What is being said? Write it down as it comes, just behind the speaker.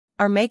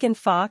Are Megan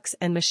Fox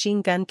and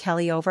Machine Gun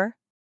Kelly over?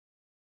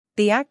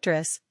 The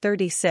actress,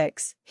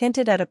 36,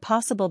 hinted at a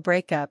possible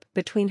breakup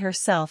between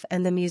herself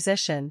and the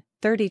musician,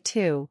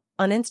 32,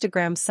 on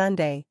Instagram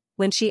Sunday,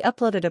 when she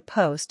uploaded a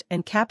post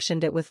and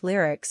captioned it with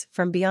lyrics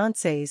from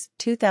Beyoncé's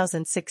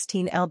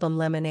 2016 album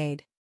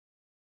Lemonade.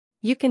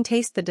 "You can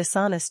taste the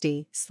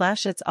dishonesty,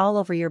 it's all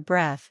over your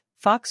breath,"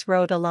 Fox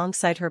wrote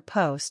alongside her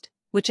post,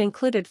 which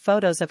included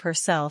photos of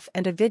herself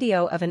and a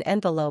video of an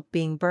envelope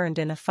being burned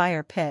in a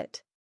fire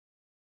pit.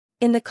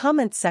 In the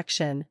comments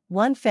section,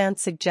 one fan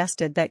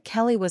suggested that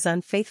Kelly was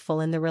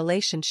unfaithful in the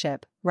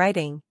relationship,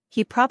 writing,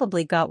 "He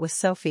probably got with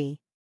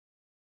Sophie."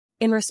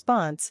 In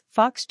response,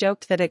 Fox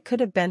joked that it could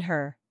have been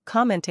her,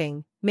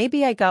 commenting,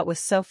 "Maybe I got with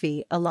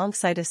Sophie,"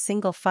 alongside a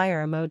single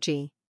fire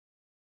emoji.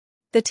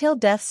 The Till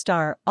Death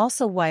star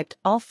also wiped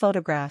all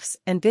photographs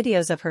and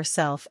videos of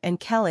herself and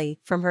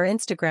Kelly from her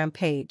Instagram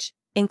page,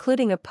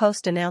 including a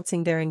post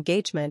announcing their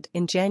engagement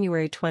in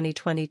January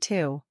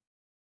 2022.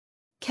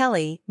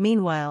 Kelly,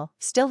 meanwhile,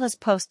 still has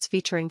posts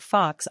featuring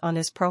Fox on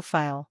his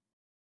profile.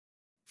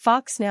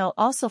 Fox now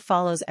also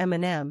follows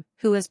Eminem,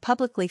 who has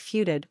publicly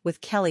feuded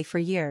with Kelly for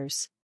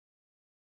years.